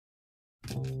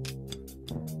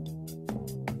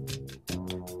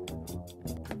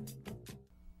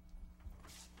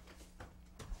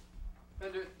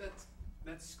Bender,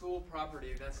 that's school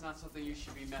property. That's not something you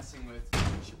should be messing with.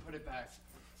 You should put it back.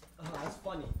 That's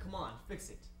funny. Come on, fix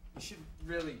it. You should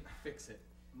really fix it.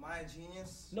 Am I a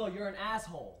genius? No, you're an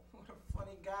asshole. What a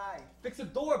funny guy. Fix the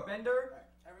door, Bender. Right,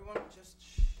 everyone just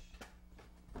shh.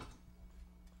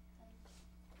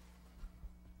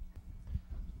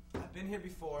 I've been here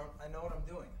before. I know what I'm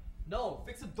doing. No,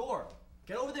 fix the door.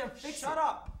 Get over there and fix it. Shut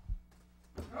up.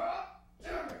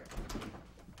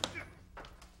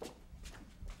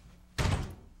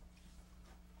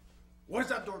 Why is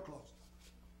that door closed?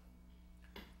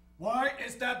 Why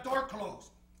is that door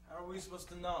closed? How are we supposed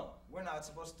to know? We're not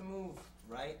supposed to move,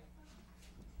 right?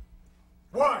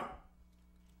 Why?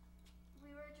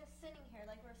 We were just sitting here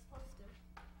like we're supposed to.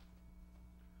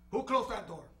 Who closed that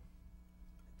door?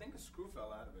 I think a screw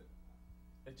fell out of it.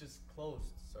 It just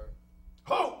closed, sir.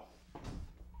 Who?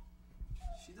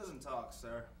 She doesn't talk,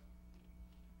 sir.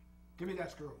 Give me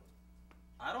that screw.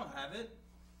 I don't have it.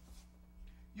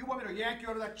 You want me to yank you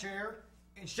out of that chair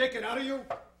and shake it out of you?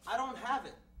 I don't have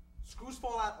it. Screws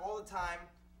fall out all the time.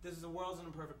 The world's in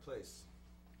a perfect place.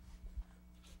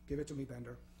 Give it to me,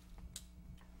 Bender.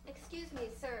 Excuse me,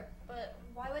 sir, but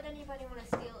why would anybody want to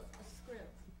steal a screw?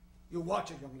 You watch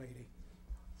it, young lady.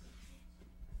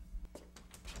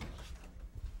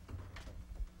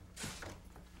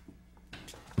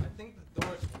 I think the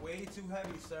door's way too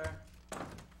heavy, sir.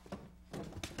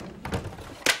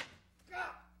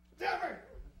 God damn it!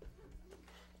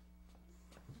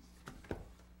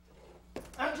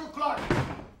 Andrew Clark!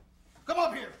 Come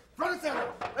up here! Front and center!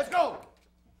 Let's go!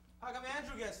 How come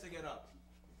Andrew gets to get up?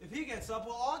 If he gets up,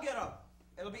 we'll all get up.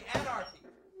 It'll be anarchy.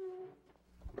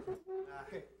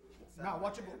 Okay. Now,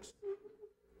 watch your books.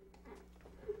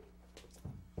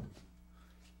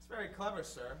 It's very clever,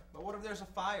 sir. But what if there's a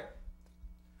fire?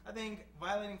 I think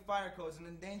violating fire codes and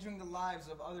endangering the lives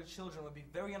of other children would be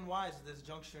very unwise at this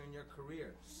juncture in your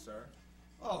career, sir.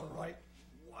 All right.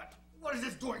 What? What is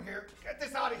this doing here? Get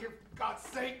this out of here, for God's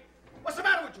sake! What's the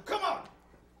matter with you? Come on!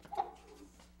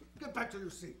 Get back to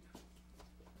your seat.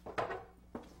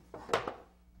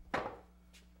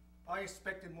 I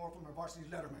expected more from a varsity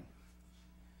letterman.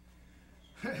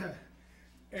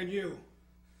 And you,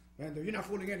 Bender, you're not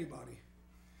fooling anybody.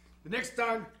 The next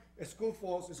time a school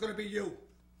falls, it's going to be you.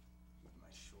 My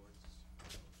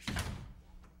shorts.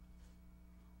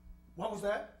 What was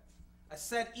that? I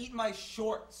said eat my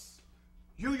shorts.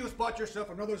 You bought yourself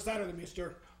another Saturday,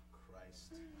 mister.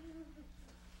 Christ.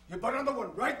 You bought another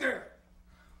one right there.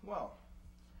 Well,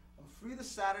 I'm free the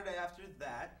Saturday after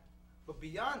that, but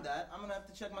beyond that, I'm gonna have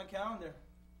to check my calendar.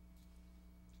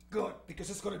 Good, because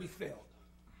it's going to be filled.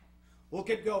 We'll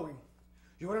keep going.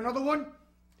 You want another one?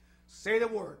 Say the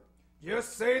word.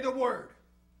 Just say the word.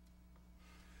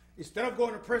 Instead of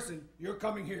going to prison, you're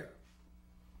coming here.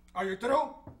 Are you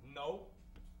through? No.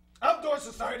 I'm doing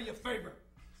society a favor.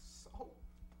 So?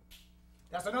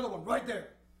 That's another one right there.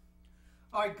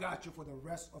 I got you for the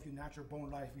rest of your natural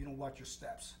born life if you don't watch your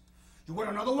steps. You want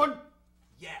another one?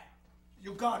 Yeah.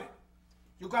 You got it.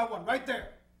 You got one right there.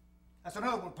 That's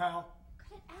another one, pal.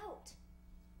 Cut it out.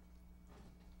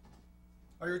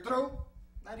 Are you through?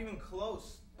 Not even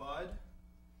close, bud.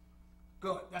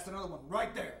 Good. That's another one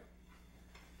right there.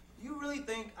 You really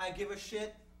think I give a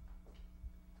shit?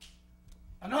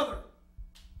 Another.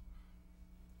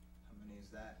 How many is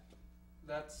that?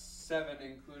 That's 7,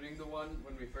 including the one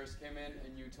when we first came in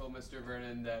and you told Mr.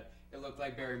 Vernon that it looked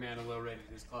like Barry Manilow raided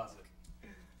his closet.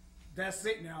 That's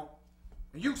it now.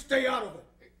 And you stay out of it.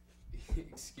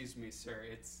 Excuse me, sir.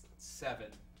 It's 7.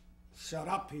 Shut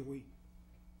up, Pee-wee.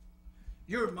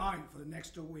 You're mine for the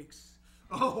next 2 weeks.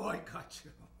 Oh, I got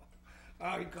you.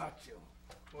 I got you.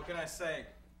 What can I say?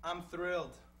 I'm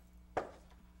thrilled.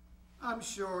 I'm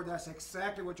sure that's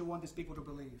exactly what you want these people to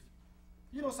believe.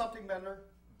 You know something, Bender?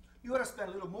 You ought to spend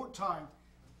a little more time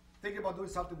thinking about doing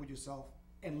something with yourself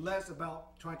and less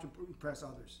about trying to impress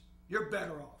others. You're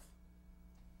better off.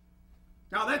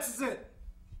 Now, that's it.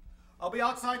 I'll be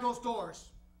outside those doors.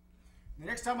 The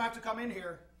next time I have to come in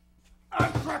here,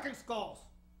 I'm cracking skulls.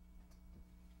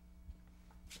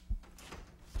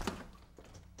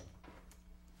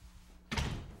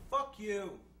 Fuck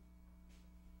you.